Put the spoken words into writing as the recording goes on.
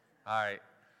All right.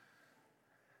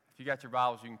 If you got your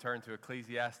Bibles, you can turn to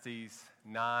Ecclesiastes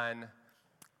 9,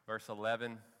 verse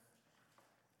 11.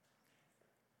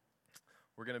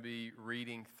 We're going to be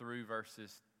reading through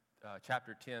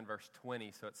chapter 10, verse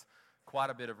 20, so it's quite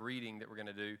a bit of reading that we're going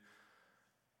to do.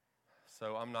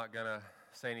 So I'm not going to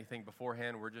say anything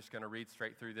beforehand. We're just going to read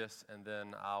straight through this, and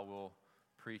then I will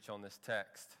preach on this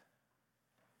text.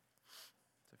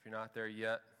 So if you're not there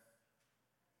yet,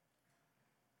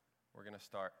 we're going to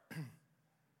start.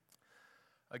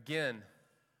 Again,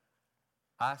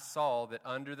 I saw that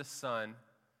under the sun,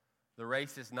 the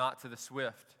race is not to the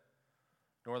swift,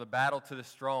 nor the battle to the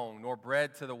strong, nor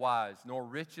bread to the wise, nor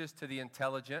riches to the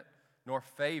intelligent, nor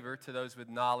favor to those with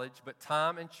knowledge, but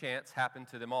time and chance happen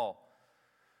to them all.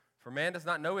 For man does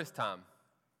not know his time.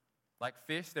 Like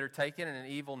fish that are taken in an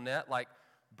evil net, like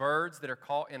birds that are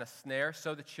caught in a snare,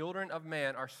 so the children of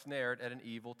man are snared at an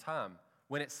evil time,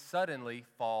 when it suddenly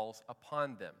falls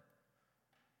upon them.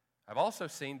 I've also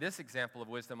seen this example of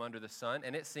wisdom under the sun,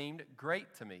 and it seemed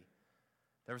great to me.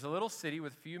 There was a little city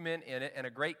with few men in it, and a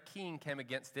great king came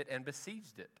against it and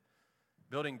besieged it,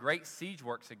 building great siege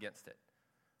works against it.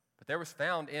 But there was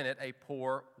found in it a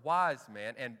poor wise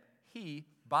man, and he,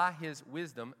 by his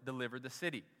wisdom, delivered the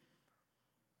city.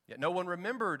 Yet no one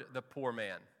remembered the poor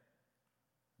man.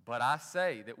 But I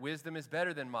say that wisdom is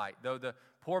better than might, though the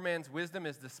poor man's wisdom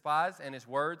is despised and his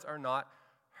words are not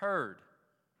heard.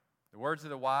 The words of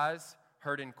the wise,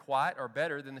 heard in quiet, are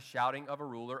better than the shouting of a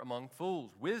ruler among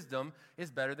fools. Wisdom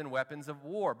is better than weapons of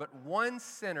war, but one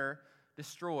sinner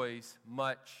destroys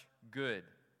much good.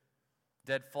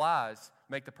 Dead flies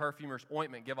make the perfumer's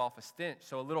ointment give off a stench,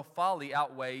 so a little folly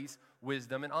outweighs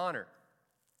wisdom and honor.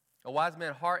 A wise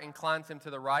man's heart inclines him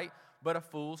to the right, but a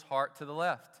fool's heart to the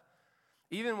left.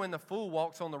 Even when the fool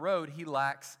walks on the road, he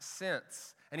lacks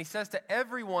sense. And he says to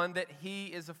everyone that he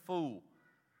is a fool.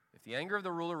 If the anger of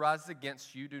the ruler rises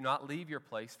against you, do not leave your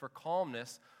place, for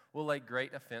calmness will lay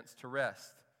great offense to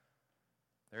rest.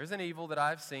 There is an evil that I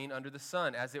have seen under the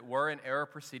sun, as it were an error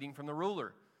proceeding from the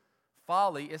ruler.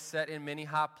 Folly is set in many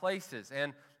high places,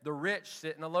 and the rich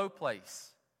sit in a low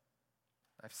place.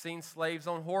 I've seen slaves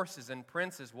on horses and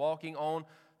princes walking on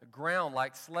the ground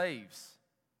like slaves.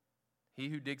 He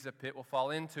who digs a pit will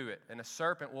fall into it, and a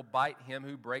serpent will bite him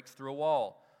who breaks through a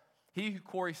wall. He who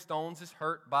quarries stones is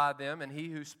hurt by them, and he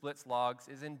who splits logs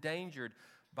is endangered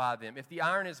by them. If the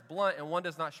iron is blunt and one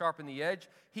does not sharpen the edge,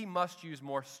 he must use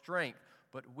more strength.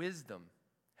 But wisdom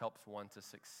helps one to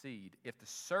succeed. If the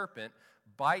serpent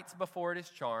bites before it is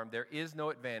charmed, there is no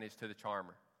advantage to the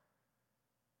charmer.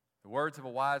 The words of a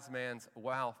wise man's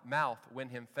mouth win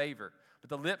him favor, but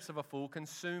the lips of a fool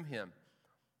consume him.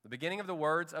 The beginning of the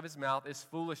words of his mouth is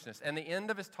foolishness, and the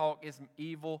end of his talk is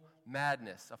evil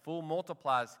madness. A fool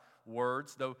multiplies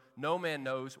words, though no man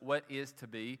knows what is to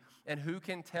be, and who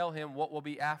can tell him what will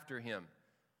be after him?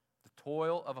 The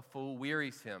toil of a fool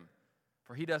wearies him,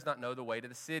 for he does not know the way to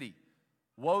the city.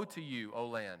 Woe to you, O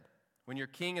land, when your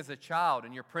king is a child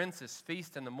and your princes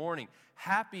feast in the morning.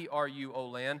 Happy are you, O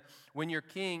land, when your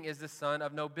king is the son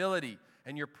of nobility,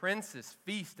 and your princes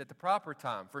feast at the proper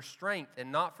time, for strength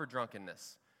and not for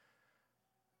drunkenness.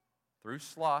 Through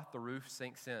sloth the roof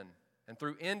sinks in, and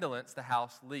through indolence the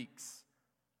house leaks.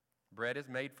 Bread is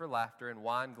made for laughter, and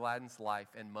wine gladdens life,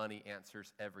 and money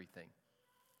answers everything.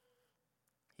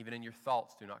 Even in your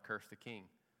thoughts do not curse the king,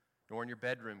 nor in your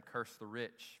bedroom curse the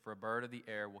rich, for a bird of the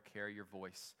air will carry your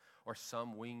voice, or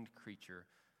some winged creature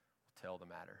will tell the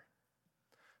matter.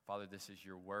 Father, this is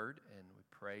your word, and we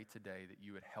pray today that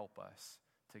you would help us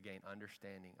to gain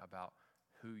understanding about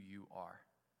who you are,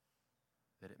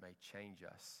 that it may change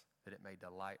us, that it may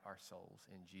delight our souls.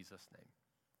 In Jesus'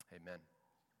 name, amen.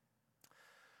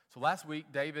 So last week,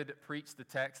 David preached the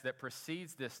text that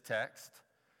precedes this text.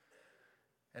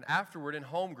 And afterward, in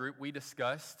home group, we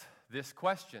discussed this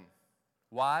question: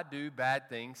 why do bad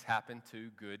things happen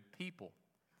to good people?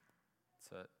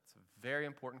 It's a very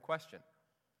important question.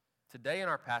 Today in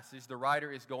our passage, the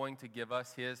writer is going to give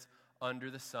us his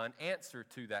under the sun answer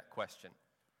to that question.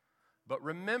 But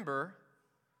remember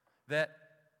that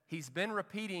he's been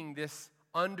repeating this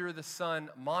under the sun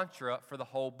mantra for the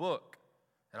whole book.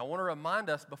 And I want to remind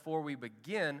us before we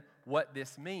begin what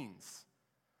this means.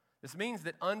 This means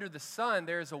that under the sun,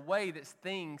 there is a way that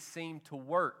things seem to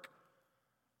work.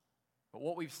 But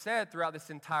what we've said throughout this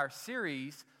entire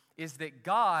series is that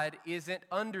God isn't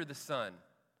under the sun,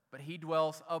 but he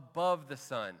dwells above the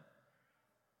sun.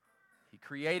 He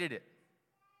created it.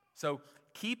 So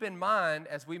keep in mind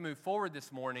as we move forward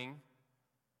this morning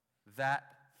that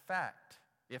fact.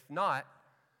 If not,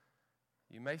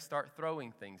 you may start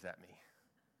throwing things at me.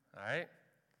 All right?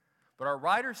 But our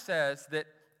writer says that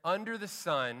under the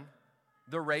sun,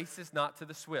 The race is not to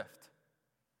the swift.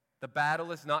 The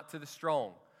battle is not to the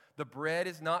strong. The bread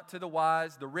is not to the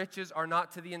wise. The riches are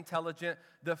not to the intelligent.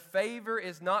 The favor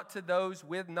is not to those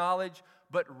with knowledge,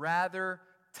 but rather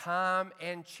time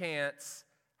and chance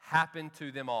happen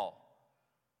to them all.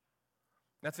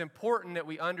 That's important that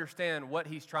we understand what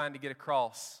he's trying to get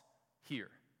across here.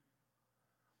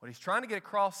 What he's trying to get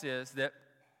across is that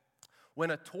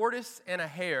when a tortoise and a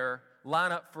hare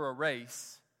line up for a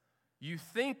race, you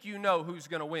think you know who's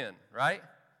going to win, right?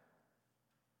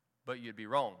 But you'd be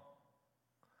wrong.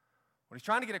 What he's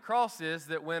trying to get across is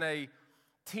that when a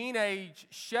teenage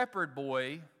shepherd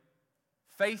boy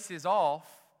faces off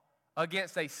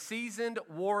against a seasoned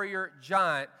warrior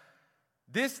giant,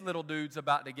 this little dude's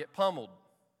about to get pummeled.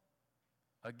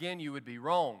 Again, you would be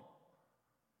wrong.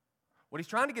 What he's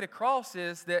trying to get across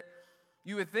is that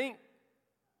you would think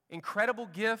incredible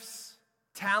gifts,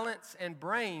 talents, and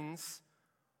brains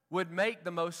would make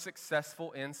the most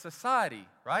successful in society,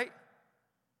 right?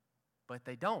 But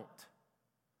they don't.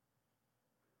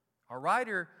 Our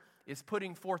writer is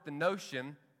putting forth the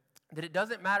notion that it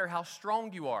doesn't matter how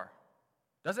strong you are,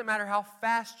 doesn't matter how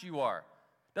fast you are,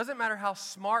 doesn't matter how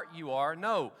smart you are.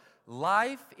 No,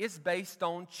 life is based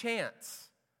on chance.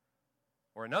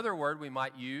 Or another word we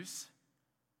might use,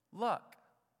 luck.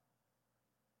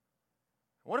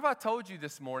 What if I told you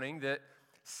this morning that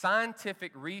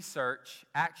scientific research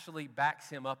actually backs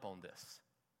him up on this?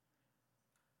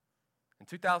 In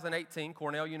 2018,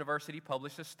 Cornell University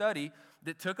published a study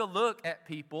that took a look at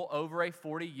people over a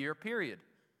 40-year period.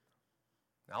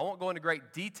 Now, I won't go into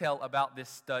great detail about this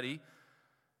study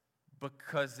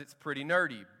because it's pretty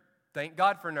nerdy. Thank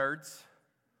God for nerds.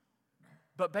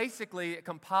 But basically, it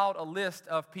compiled a list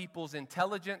of people's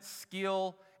intelligence,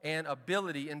 skill, and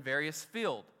ability in various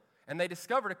fields. And they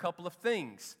discovered a couple of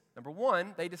things. Number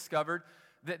one, they discovered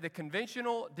that the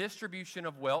conventional distribution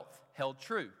of wealth held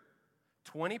true.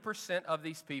 20% of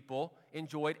these people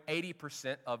enjoyed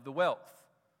 80% of the wealth.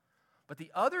 But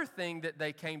the other thing that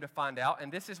they came to find out,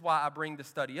 and this is why I bring the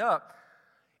study up,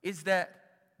 is that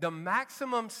the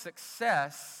maximum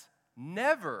success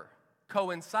never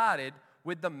coincided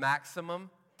with the maximum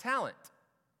talent,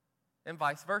 and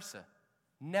vice versa.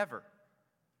 Never.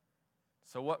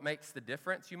 So what makes the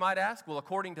difference, you might ask? Well,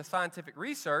 according to scientific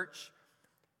research,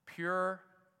 pure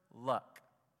luck.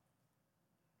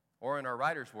 Or in our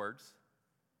writer's words,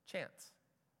 chance.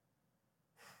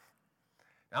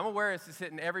 Now, I'm aware this is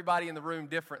hitting everybody in the room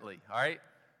differently, all right?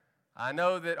 I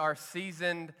know that our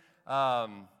seasoned,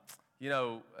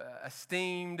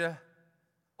 esteemed,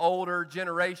 older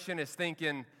generation is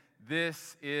thinking,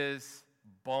 this is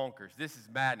bonkers. This is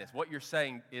madness. What you're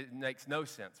saying, it makes no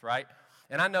sense, right?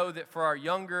 And I know that for our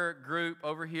younger group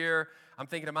over here, I'm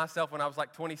thinking to myself when I was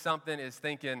like 20-something is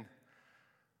thinking,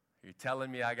 you're telling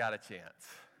me I got a chance,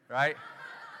 right?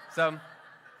 So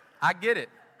I get it.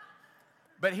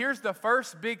 But here's the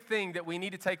first big thing that we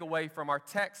need to take away from our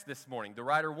text this morning. The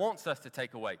writer wants us to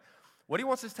take away. What he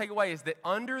wants us to take away is that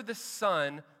under the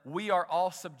sun, we are all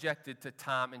subjected to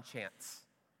time and chance.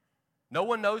 No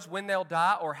one knows when they'll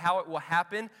die or how it will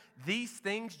happen. These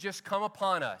things just come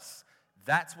upon us.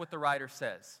 That's what the writer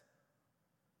says.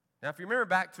 Now, if you remember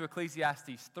back to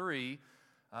Ecclesiastes 3,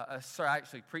 I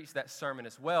actually preached that sermon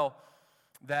as well,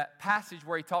 that passage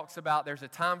where he talks about there's a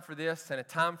time for this and a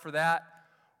time for that.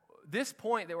 This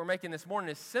point that we're making this morning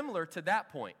is similar to that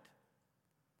point.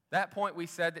 That point we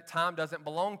said that time doesn't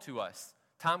belong to us.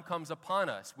 Time comes upon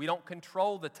us. We don't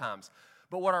control the times.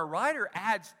 But what our writer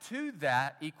adds to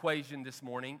that equation this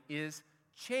morning is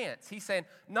chance. He's saying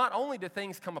not only do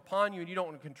things come upon you and you don't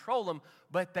want to control them,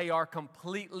 but they are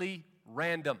completely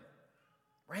random.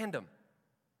 Random.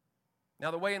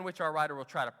 Now, the way in which our writer will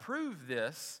try to prove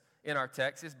this in our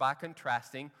text is by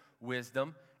contrasting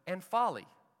wisdom and folly.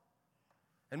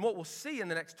 And what we'll see in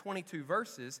the next 22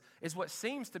 verses is what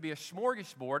seems to be a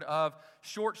smorgasbord of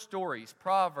short stories,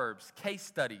 proverbs, case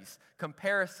studies,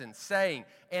 comparisons, saying,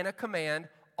 and a command,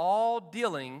 all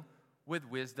dealing with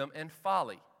wisdom and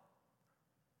folly.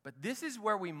 But this is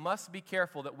where we must be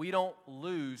careful that we don't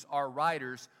lose our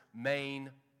writer's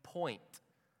main point,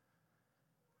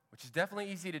 which is definitely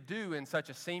easy to do in such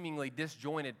a seemingly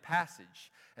disjointed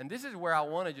passage. And this is where I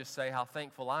want to just say how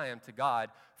thankful I am to God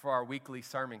for our weekly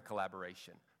sermon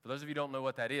collaboration. For those of you who don't know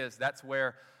what that is, that's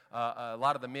where a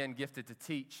lot of the men gifted to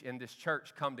teach in this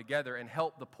church come together and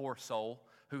help the poor soul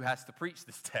who has to preach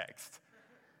this text.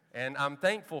 And I'm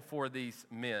thankful for these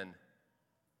men.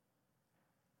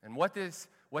 And what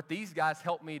these guys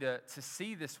helped me to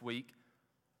see this week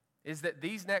is that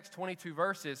these next 22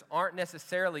 verses aren't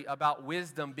necessarily about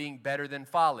wisdom being better than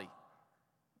folly.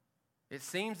 It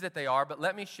seems that they are, but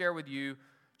let me share with you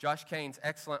Josh Kane's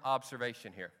excellent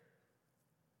observation here.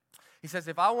 He says,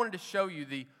 if I wanted to show you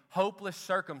the hopeless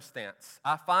circumstance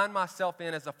I find myself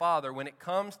in as a father when it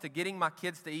comes to getting my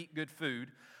kids to eat good food,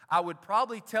 I would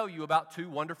probably tell you about two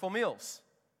wonderful meals.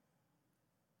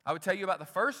 I would tell you about the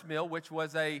first meal, which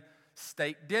was a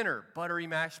steak dinner, buttery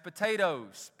mashed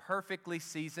potatoes, perfectly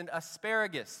seasoned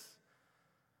asparagus.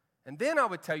 And then I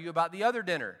would tell you about the other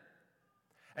dinner,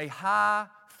 a high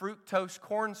fructose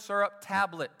corn syrup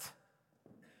tablet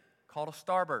called a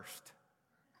Starburst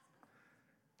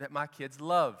that my kids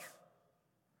love.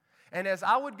 And as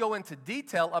I would go into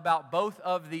detail about both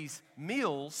of these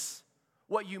meals,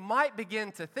 what you might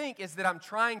begin to think is that I'm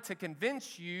trying to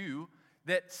convince you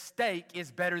that steak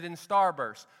is better than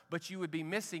Starburst, but you would be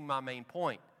missing my main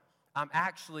point. I'm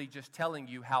actually just telling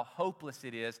you how hopeless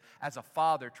it is as a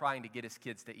father trying to get his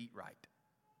kids to eat right.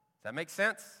 Does that make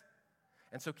sense?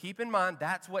 And so keep in mind,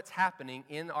 that's what's happening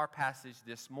in our passage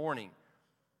this morning.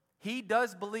 He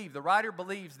does believe, the writer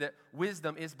believes that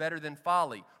wisdom is better than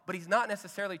folly, but he's not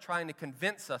necessarily trying to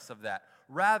convince us of that.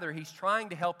 Rather, he's trying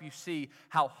to help you see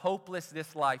how hopeless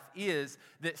this life is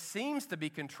that seems to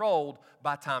be controlled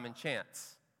by time and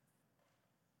chance.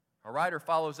 Our writer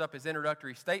follows up his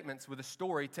introductory statements with a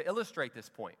story to illustrate this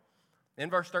point.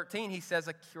 In verse 13, he says,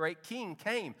 a great king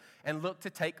came and looked to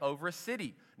take over a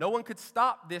city. No one could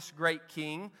stop this great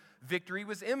king. Victory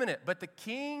was imminent, but the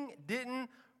king didn't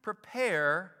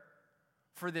prepare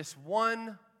for this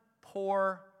one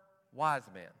poor wise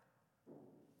man.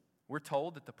 We're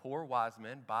told that the poor wise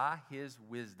man, by his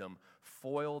wisdom,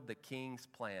 foiled the king's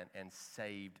plan and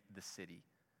saved the city.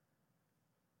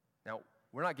 Now,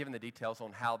 we're not given the details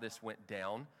on how this went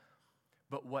down,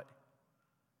 but what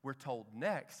we're told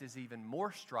next is even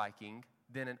more striking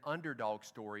than an underdog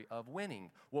story of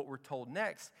winning. What we're told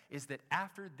next is that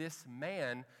after this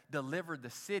man delivered the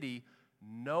city,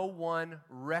 no one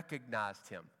recognized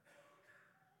him.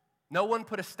 No one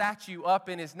put a statue up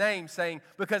in his name saying,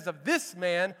 because of this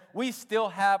man, we still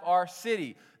have our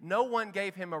city. No one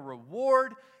gave him a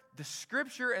reward. The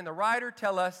scripture and the writer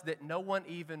tell us that no one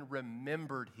even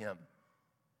remembered him.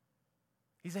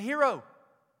 He's a hero,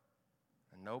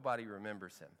 and nobody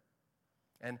remembers him.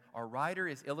 And our writer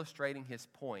is illustrating his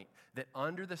point that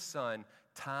under the sun,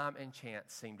 time and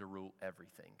chance seem to rule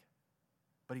everything.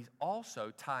 But he's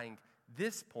also tying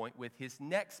this point with his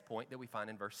next point that we find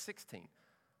in verse 16.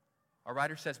 Our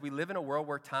writer says, we live in a world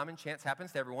where time and chance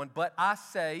happens to everyone, but I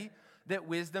say that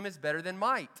wisdom is better than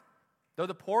might. Though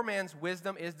the poor man's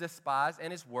wisdom is despised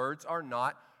and his words are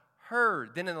not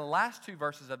heard. Then in the last two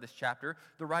verses of this chapter,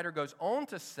 the writer goes on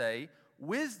to say,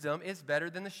 wisdom is better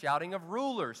than the shouting of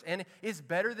rulers and is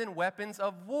better than weapons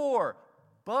of war.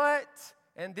 But,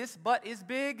 and this but is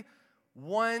big,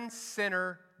 one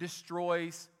sinner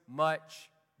destroys much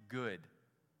good.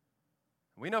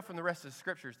 We know from the rest of the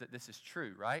scriptures that this is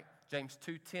true, right? James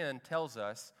 2:10 tells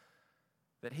us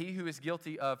that he who is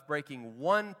guilty of breaking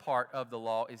one part of the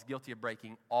law is guilty of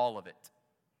breaking all of it.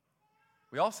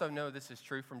 We also know this is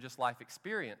true from just life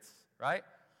experience, right?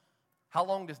 How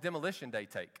long does demolition day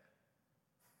take?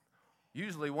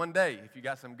 Usually one day, if you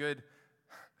got some good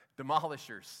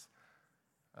demolishers.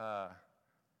 But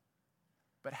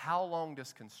how long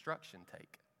does construction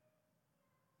take?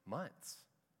 Months.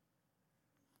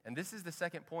 And this is the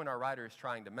second point our writer is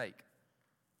trying to make.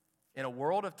 In a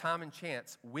world of time and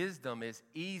chance, wisdom is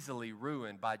easily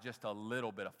ruined by just a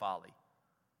little bit of folly.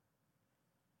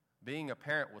 Being a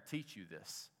parent will teach you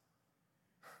this.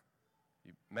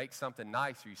 You make something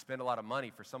nice, or you spend a lot of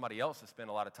money for somebody else to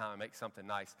spend a lot of time and make something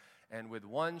nice. And with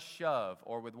one shove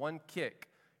or with one kick,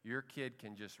 your kid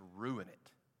can just ruin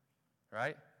it,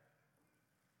 right?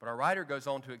 But our writer goes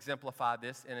on to exemplify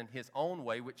this in his own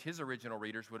way, which his original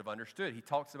readers would have understood. He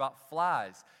talks about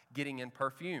flies getting in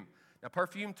perfume. Now,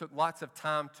 perfume took lots of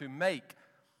time to make.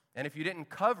 And if you didn't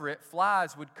cover it,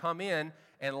 flies would come in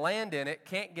and land in it,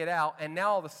 can't get out, and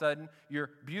now all of a sudden, your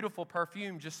beautiful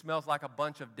perfume just smells like a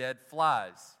bunch of dead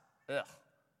flies. Ugh,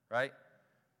 right?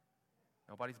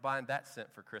 Nobody's buying that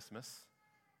scent for Christmas.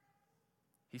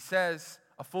 He says,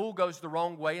 a fool goes the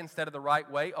wrong way instead of the right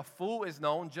way. A fool is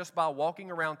known just by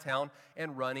walking around town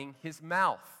and running his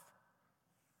mouth.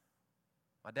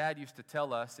 My dad used to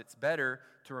tell us it's better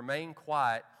to remain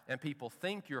quiet and people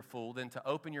think you're a fool than to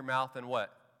open your mouth and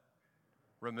what?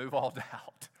 Remove all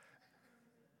doubt.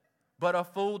 But a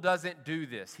fool doesn't do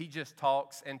this. He just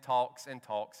talks and talks and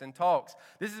talks and talks.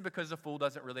 This is because a fool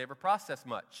doesn't really ever process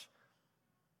much.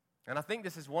 And I think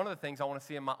this is one of the things I want to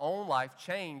see in my own life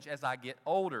change as I get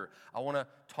older. I want to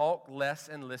talk less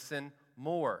and listen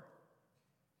more.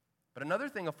 But another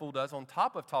thing a fool does on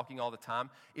top of talking all the time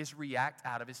is react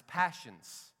out of his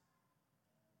passions.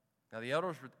 Now, the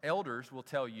elders will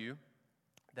tell you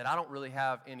that I don't really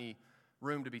have any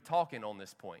room to be talking on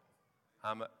this point.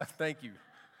 Thank you.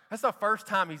 That's the first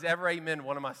time he's ever amen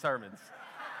one of my sermons.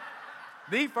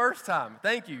 The first time.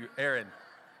 Thank you, Aaron.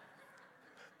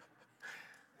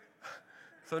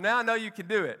 So now I know you can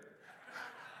do it.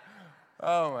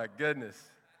 Oh, my goodness.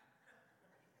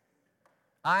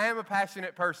 I am a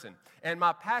passionate person, and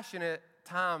my passionate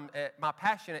times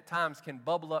can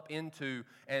bubble up into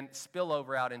and spill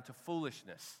over out into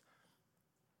foolishness.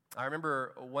 I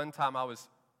remember one time I was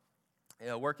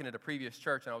working at a previous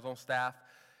church, and I was on staff,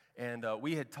 and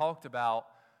we had talked about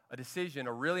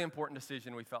a really important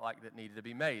decision we felt like that needed to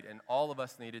be made, and all of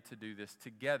us needed to do this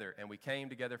together. And we came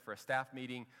together for a staff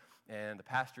meeting, and the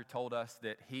pastor told us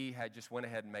that he had just went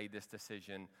ahead and made this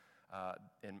decision,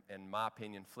 in my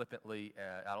opinion, flippantly.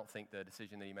 I don't think the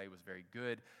decision that he made was very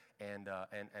good, and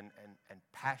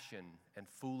passion and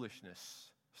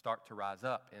foolishness start to rise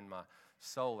up in my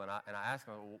soul. And I asked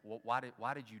him, well,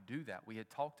 why did you do that? We had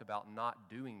talked about not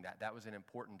doing that. That was an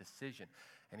important decision.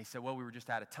 And he said, well, we were just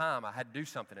out of time. I had to do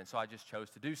something, and so I just chose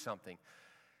to do something.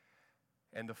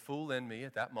 And the fool in me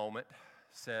at that moment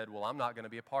said, well, I'm not going to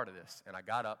be a part of this. And I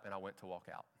got up and I went to walk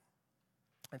out.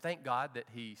 And thank God that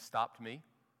he stopped me.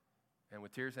 And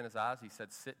with tears in his eyes, he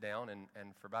said, sit down.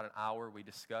 And for about an hour, we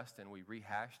discussed and we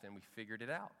rehashed and we figured it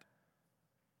out.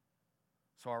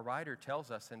 So our writer tells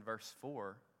us in verse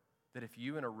 4 that if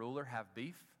you and a ruler have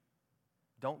beef,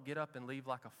 don't get up and leave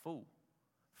like a fool,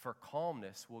 for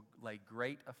calmness will lay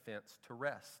great offense to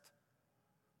rest.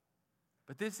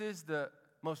 But this is the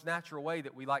most natural way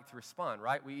that we like to respond,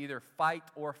 right? We either fight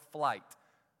or flight.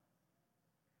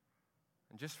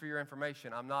 And just for your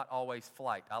information, I'm not always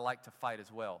flight. I like to fight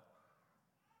as well.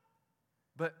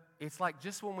 But it's like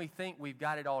just when we think we've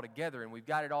got it all together and we've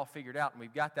got it all figured out and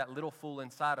we've got that little fool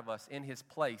inside of us in his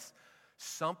place,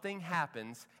 something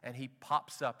happens and he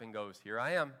pops up and goes, here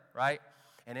I am, right?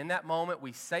 And in that moment,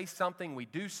 we say something, we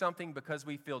do something because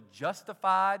we feel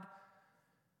justified,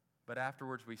 but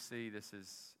afterwards we see this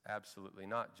is absolutely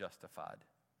not justified.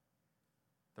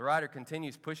 The writer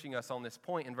continues pushing us on this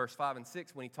point in verse 5 and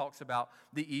 6 when he talks about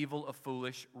the evil of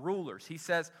foolish rulers. He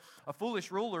says, a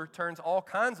foolish ruler turns all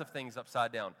kinds of things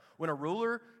upside down. When a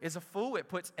ruler is a fool, it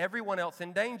puts everyone else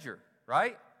in danger,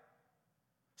 right?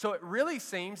 So it really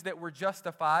seems that we're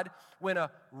justified when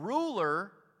a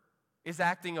ruler is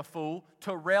acting a fool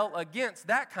to rail against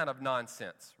that kind of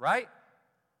nonsense, right?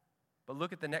 But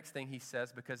look at the next thing he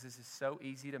says, because this is so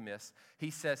easy to miss.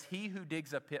 He says, he who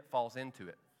digs a pit falls into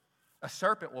it. A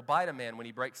serpent will bite a man when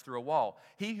he breaks through a wall.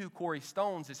 He who quarries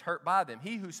stones is hurt by them.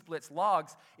 He who splits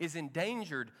logs is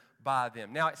endangered by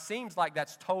them. Now, it seems like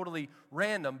that's totally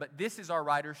random, but this is our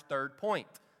writer's third point.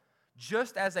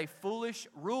 Just as a foolish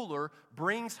ruler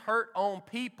brings hurt on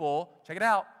people, check it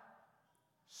out,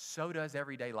 so does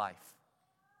everyday life.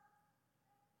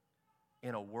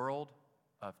 In a world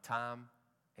of time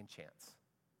and chance,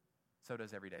 so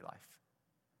does everyday life.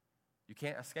 You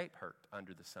can't escape hurt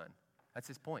under the sun. That's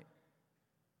his point.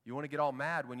 You want to get all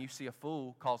mad when you see a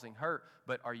fool causing hurt,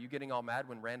 but are you getting all mad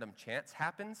when random chance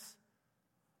happens?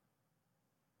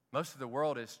 Most of the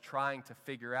world is trying to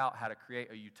figure out how to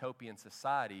create a utopian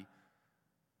society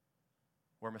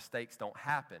where mistakes don't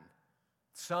happen.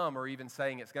 Some are even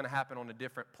saying it's going to happen on a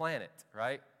different planet,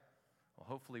 right? Well,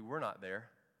 hopefully we're not there.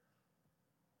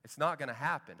 It's not going to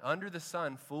happen. Under the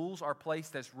sun, fools are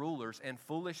placed as rulers, and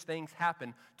foolish things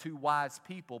happen to wise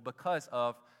people because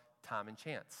of time and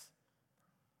chance.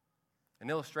 An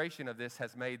illustration of this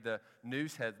has made the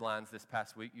news headlines this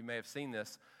past week. You may have seen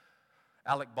this.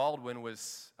 Alec Baldwin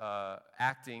was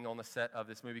acting on the set of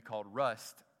this movie called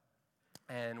Rust,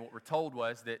 and what we're told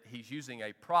was that he's using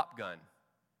a prop gun.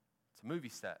 It's a movie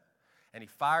set. And he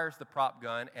fires the prop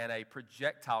gun, and a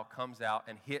projectile comes out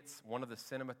and hits one of the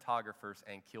cinematographers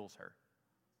and kills her.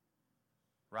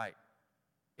 Right.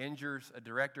 Injures a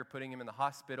director, putting him in the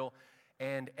hospital.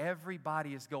 And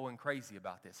everybody is going crazy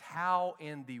about this. How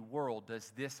in the world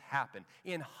does this happen?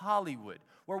 In Hollywood,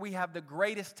 where we have the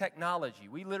greatest technology,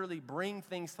 we literally bring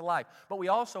things to life, but we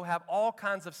also have all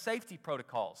kinds of safety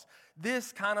protocols.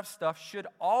 This kind of stuff should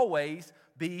always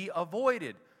be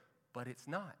avoided, but it's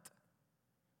not.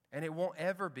 And it won't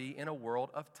ever be in a world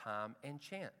of time and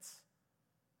chance.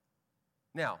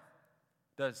 Now,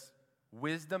 does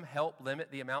wisdom help limit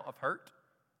the amount of hurt?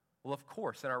 Well, of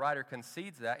course, and our writer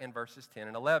concedes that in verses 10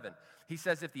 and 11. He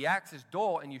says, if the axe is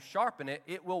dull and you sharpen it,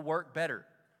 it will work better.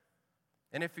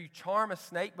 And if you charm a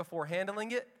snake before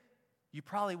handling it, you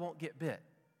probably won't get bit.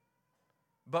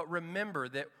 But remember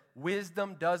that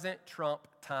wisdom doesn't trump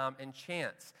time and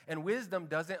chance, and wisdom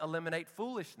doesn't eliminate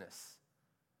foolishness.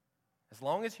 As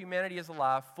long as humanity is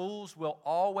alive, fools will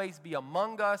always be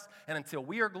among us, and until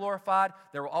we are glorified,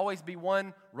 there will always be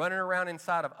one running around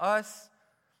inside of us.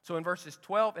 So in verses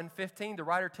 12 and 15, the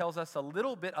writer tells us a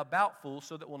little bit about fools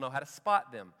so that we'll know how to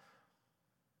spot them.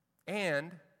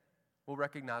 And we'll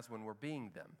recognize when we're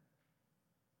being them.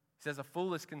 He says a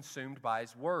fool is consumed by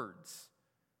his words.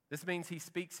 This means he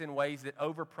speaks in ways that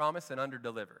overpromise and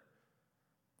underdeliver.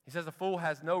 He says a fool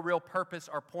has no real purpose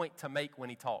or point to make when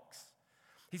he talks.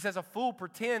 He says a fool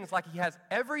pretends like he has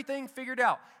everything figured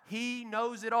out. He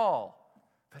knows it all,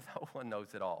 but no one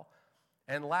knows it all.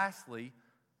 And lastly,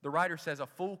 the writer says a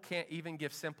fool can't even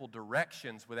give simple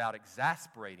directions without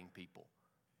exasperating people.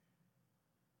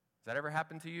 Has that ever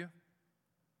happened to you?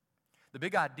 The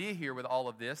big idea here with all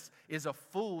of this is a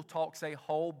fool talks a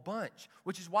whole bunch,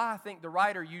 which is why I think the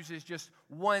writer uses just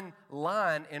one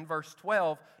line in verse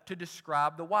 12 to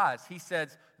describe the wise. He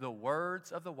says, the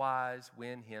words of the wise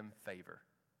win him favor.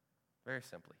 Very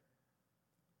simply.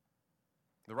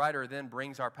 The writer then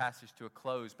brings our passage to a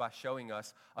close by showing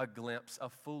us a glimpse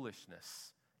of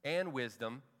foolishness and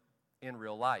wisdom in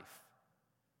real life.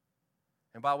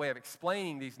 And by way of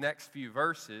explaining these next few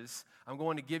verses, I'm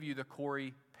going to give you the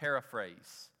Corey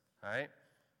paraphrase. All right?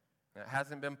 Now, it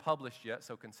hasn't been published yet,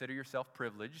 so consider yourself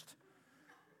privileged.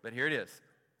 But here it is.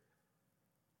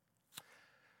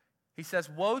 He says,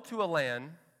 woe to a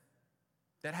land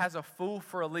that has a fool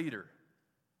for a leader.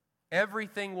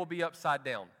 Everything will be upside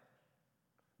down.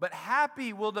 But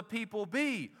happy will the people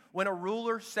be when a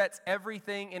ruler sets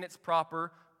everything in its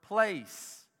proper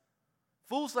place.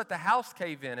 Fools let the house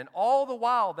cave in, and all the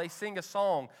while they sing a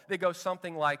song that goes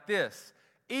something like this.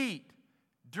 Eat,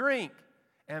 drink,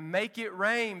 and make it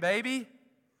rain, baby.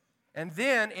 And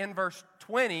then in verse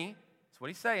 20, that's what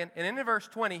he's saying, and in verse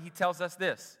 20 he tells us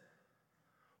this.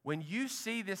 When you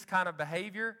see this kind of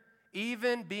behavior,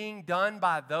 even being done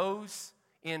by those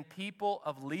in people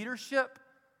of leadership,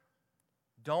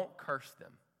 don't curse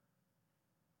them.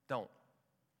 Don't.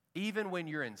 Even when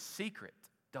you're in secret,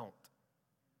 don't.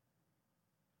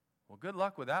 Well, good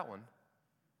luck with that one.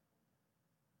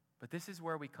 But this is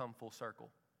where we come full circle.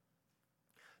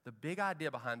 The big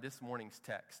idea behind this morning's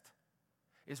text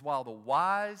is while the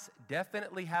wise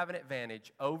definitely have an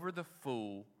advantage over the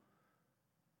fool,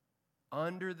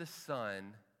 under the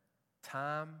sun,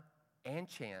 time and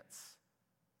chance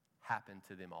happen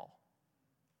to them all.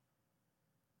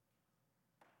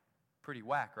 Pretty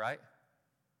whack, right?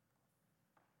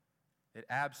 It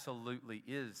absolutely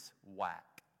is whack.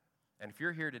 And if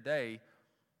you're here today,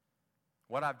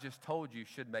 what I've just told you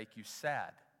should make you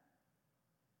sad.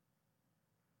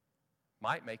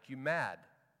 Might make you mad.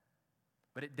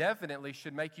 But it definitely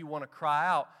should make you want to cry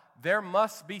out, there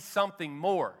must be something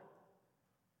more.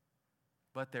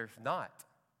 But there's not.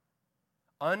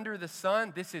 Under the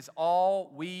sun, this is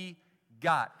all we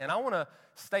got. And I want to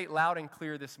state loud and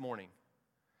clear this morning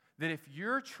that if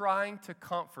you're trying to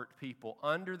comfort people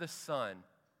under the sun,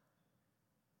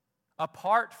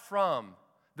 apart from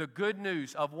the good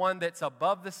news of one that's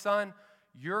above the sun,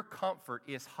 your comfort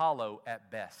is hollow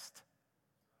at best.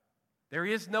 There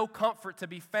is no comfort to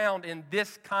be found in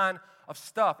this kind of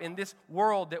stuff, in this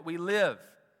world that we live,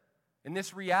 in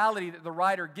this reality that the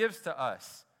writer gives to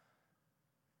us.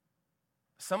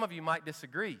 Some of you might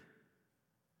disagree.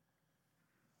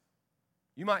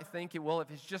 You might think, well, if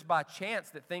it's just by chance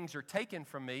that things are taken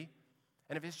from me,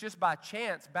 and if it's just by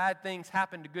chance bad things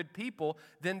happen to good people,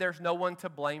 then there's no one to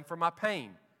blame for my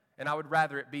pain. And I would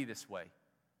rather it be this way.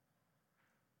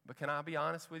 But can I be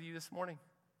honest with you this morning?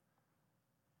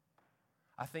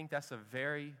 I think that's a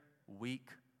very weak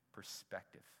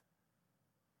perspective.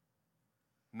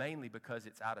 Mainly because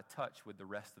it's out of touch with the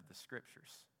rest of the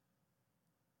Scriptures.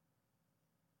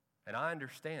 And I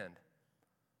understand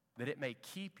that it may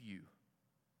keep you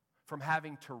from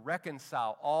having to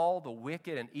reconcile all the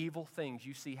wicked and evil things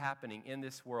you see happening in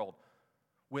this world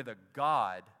with a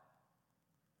God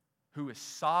who is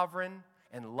sovereign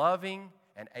and loving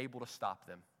and able to stop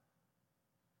them.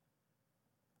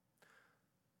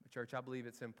 But church, I believe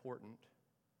it's important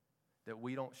that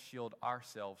we don't shield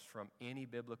ourselves from any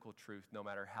biblical truth, no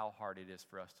matter how hard it is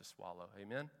for us to swallow.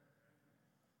 Amen?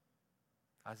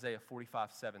 Isaiah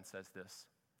 45:7 says this.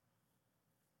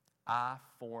 I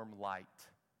form light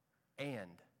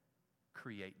and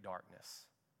create darkness.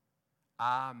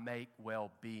 I make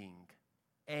well-being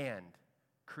and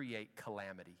create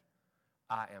calamity.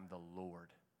 I am the Lord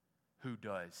who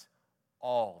does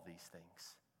all these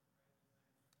things.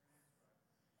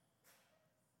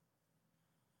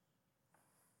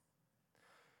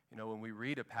 You know, when we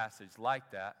read a passage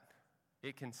like that,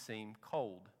 it can seem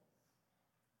cold.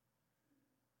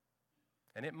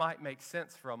 And it might make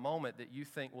sense for a moment that you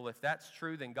think, well, if that's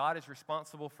true, then God is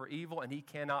responsible for evil and he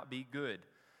cannot be good.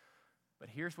 But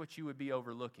here's what you would be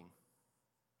overlooking.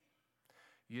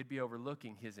 You'd be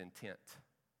overlooking his intent.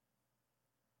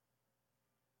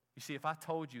 You see, if I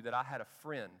told you that I had a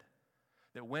friend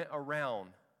that went around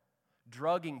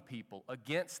drugging people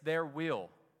against their will,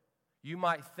 you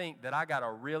might think that I got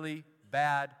a really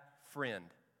bad friend.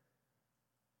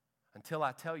 Until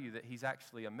I tell you that he's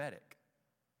actually a medic.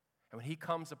 And when he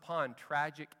comes upon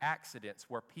tragic accidents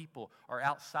where people are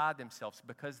outside themselves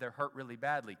because they're hurt really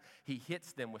badly, he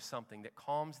hits them with something that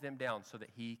calms them down so that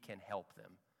he can help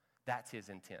them. That's his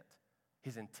intent.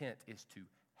 His intent is to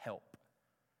help.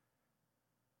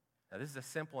 Now, this is a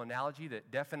simple analogy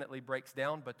that definitely breaks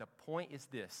down, but the point is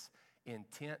this: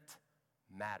 intent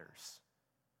matters.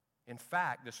 In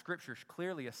fact, the scriptures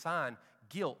clearly assign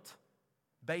guilt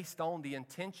based on the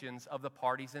intentions of the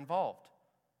parties involved.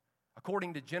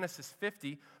 According to Genesis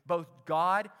 50, both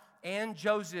God and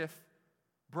Joseph,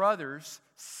 brothers,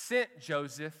 sent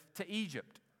Joseph to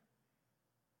Egypt.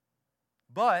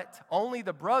 But only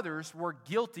the brothers were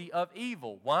guilty of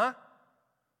evil. Why?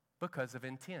 Because of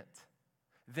intent.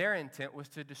 Their intent was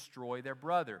to destroy their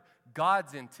brother.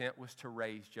 God's intent was to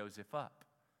raise Joseph up.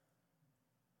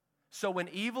 So when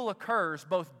evil occurs,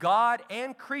 both God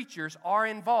and creatures are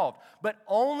involved. But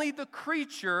only the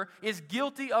creature is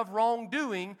guilty of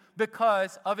wrongdoing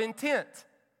because of intent.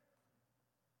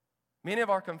 Many of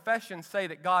our confessions say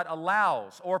that God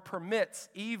allows or permits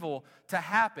evil to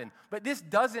happen. But this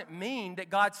doesn't mean that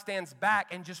God stands back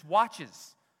and just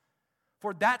watches.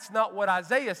 For that's not what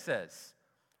Isaiah says.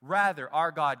 Rather,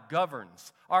 our God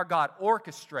governs, our God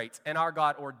orchestrates, and our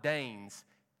God ordains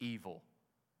evil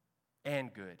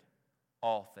and good.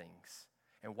 All things.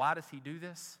 And why does he do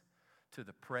this? To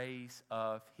the praise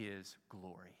of his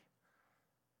glory.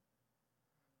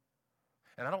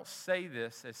 And I don't say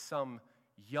this as some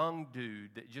young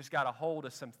dude that just got a hold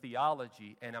of some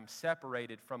theology and I'm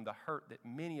separated from the hurt that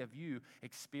many of you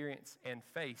experience and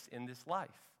face in this life.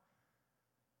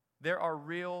 There are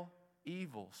real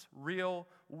evils, real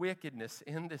wickedness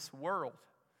in this world.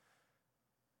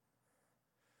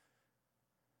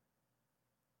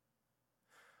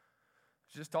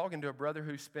 Just talking to a brother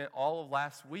who spent all of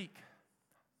last week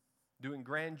doing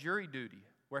grand jury duty,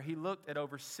 where he looked at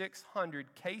over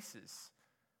 600 cases,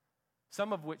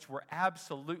 some of which were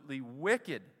absolutely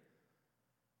wicked.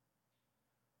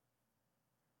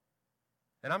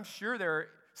 And I'm sure there are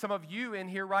some of you in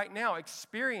here right now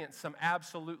experience some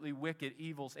absolutely wicked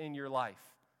evils in your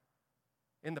life,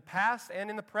 in the past and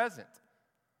in the present.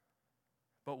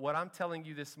 But what I'm telling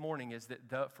you this morning is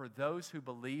that for those who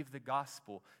believe the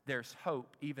gospel, there's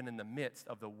hope even in the midst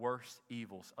of the worst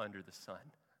evils under the sun.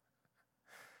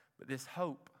 But this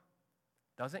hope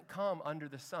doesn't come under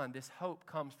the sun. This hope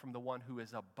comes from the one who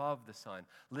is above the sun.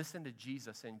 Listen to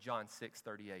Jesus in John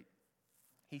 6:38.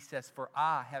 He says, "For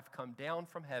I have come down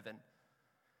from heaven,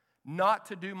 not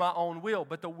to do my own will,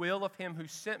 but the will of him who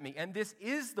sent me. And this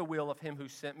is the will of him who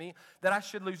sent me, that I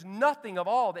should lose nothing of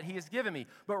all that he has given me,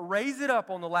 but raise it up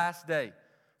on the last day.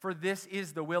 For this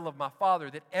is the will of my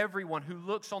Father, that everyone who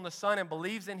looks on the Son and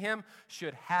believes in him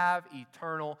should have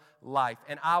eternal life,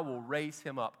 and I will raise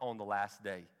him up on the last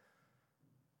day."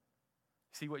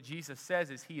 See, what Jesus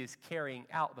says is he is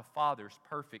carrying out the Father's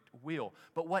perfect will.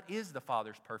 But what is the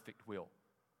Father's perfect will?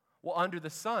 Well, under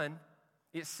the sun,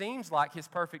 it seems like his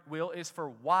perfect will is for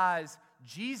wise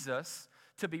Jesus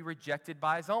to be rejected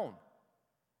by his own.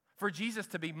 For Jesus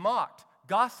to be mocked,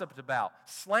 gossiped about,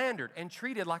 slandered, and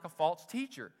treated like a false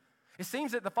teacher. It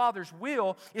seems that the Father's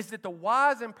will is that the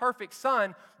wise and perfect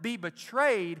Son be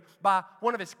betrayed by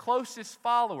one of his closest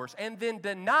followers and then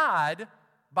denied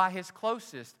by his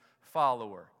closest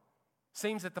follower.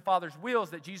 Seems that the Father's will is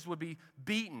that Jesus would be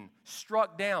beaten,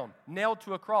 struck down, nailed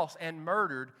to a cross, and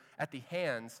murdered at the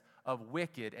hands of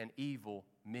wicked and evil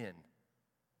men.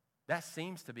 That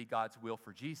seems to be God's will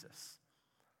for Jesus.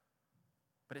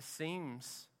 But it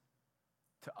seems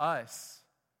to us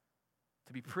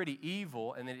to be pretty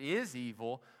evil, and it is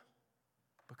evil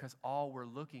because all we're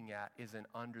looking at is an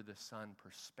under-the-sun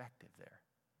perspective there.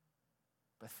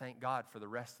 But thank God for the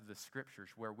rest of the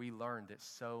scriptures where we learn that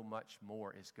so much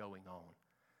more is going on.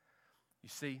 You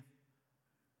see,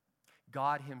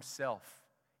 God himself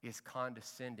is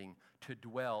condescending to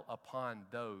dwell upon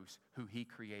those who he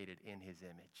created in his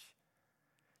image.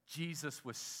 Jesus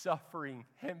was suffering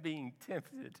and being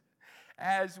tempted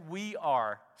as we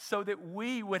are, so that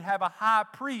we would have a high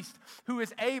priest who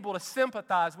is able to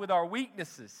sympathize with our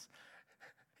weaknesses.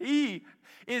 He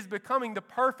is becoming the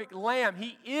perfect lamb.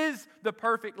 He is the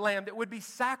perfect lamb that would be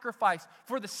sacrificed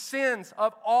for the sins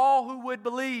of all who would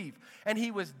believe. And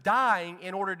he was dying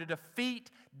in order to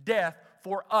defeat death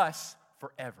for us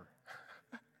forever.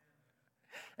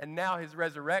 And now his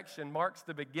resurrection marks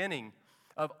the beginning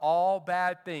of all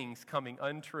bad things coming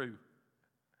untrue.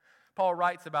 Paul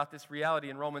writes about this reality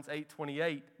in Romans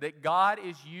 8:28, that God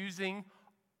is using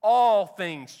all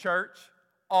things, church,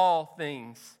 all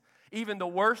things, even the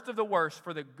worst of the worst,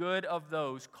 for the good of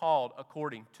those called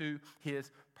according to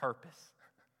his purpose.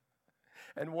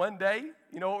 And one day,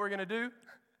 you know what we're going to do?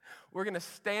 We're going to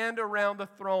stand around the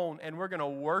throne and we're going to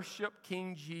worship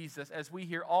King Jesus as we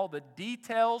hear all the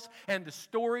details and the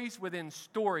stories within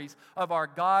stories of our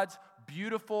God's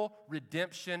beautiful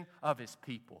redemption of his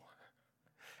people.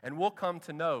 And we'll come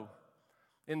to know,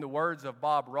 in the words of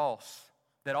Bob Ross,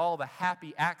 that all the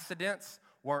happy accidents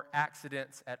weren't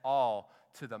accidents at all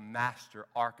to the master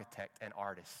architect and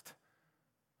artist.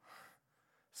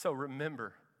 So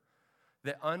remember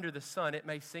that under the sun, it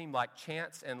may seem like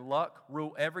chance and luck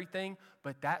rule everything,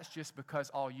 but that's just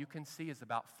because all you can see is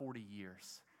about 40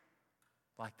 years,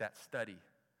 like that study.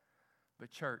 But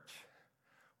church,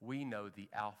 we know the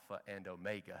Alpha and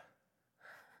Omega.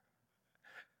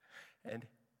 And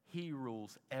he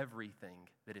rules everything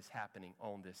that is happening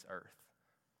on this earth.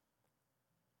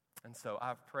 And so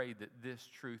I've prayed that this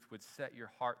truth would set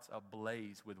your hearts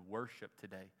ablaze with worship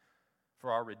today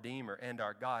for our Redeemer and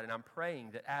our God. And I'm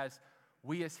praying that as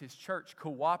we as his church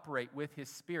cooperate with his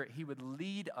Spirit, he would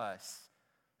lead us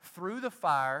through the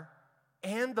fire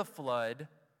and the flood,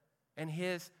 and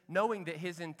his knowing that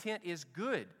his intent is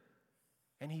good.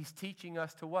 And he's teaching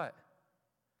us to what?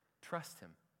 Trust him.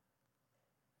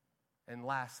 And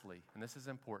lastly, and this is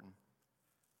important,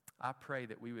 I pray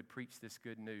that we would preach this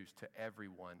good news to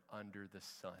everyone under the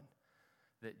sun,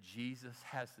 that Jesus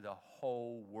has the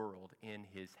whole world in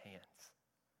his hands.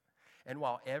 And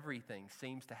while everything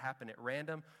seems to happen at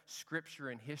random, Scripture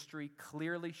and history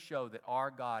clearly show that our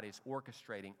God is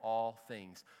orchestrating all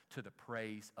things to the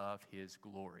praise of his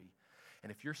glory.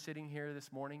 And if you're sitting here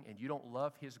this morning and you don't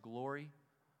love his glory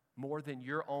more than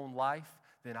your own life,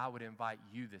 then I would invite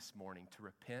you this morning to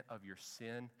repent of your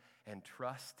sin and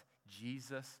trust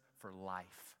Jesus for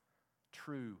life,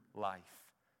 true life.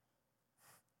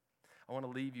 I want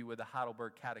to leave you with the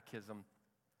Heidelberg Catechism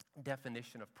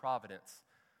definition of providence,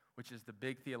 which is the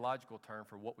big theological term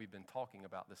for what we've been talking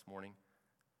about this morning.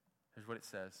 Here's what it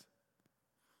says.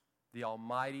 The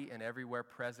almighty and everywhere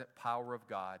present power of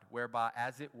God, whereby,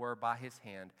 as it were by his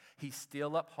hand, he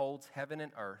still upholds heaven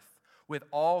and earth with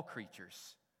all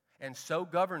creatures, and so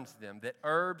governs them that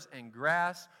herbs and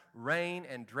grass, rain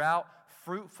and drought,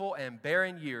 fruitful and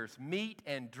barren years, meat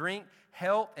and drink,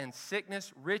 health and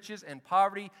sickness, riches and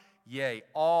poverty, yea,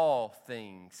 all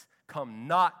things come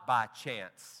not by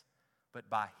chance, but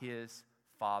by his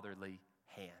fatherly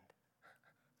hand.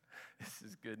 This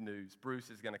is good news. Bruce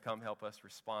is going to come help us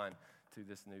respond to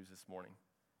this news this morning.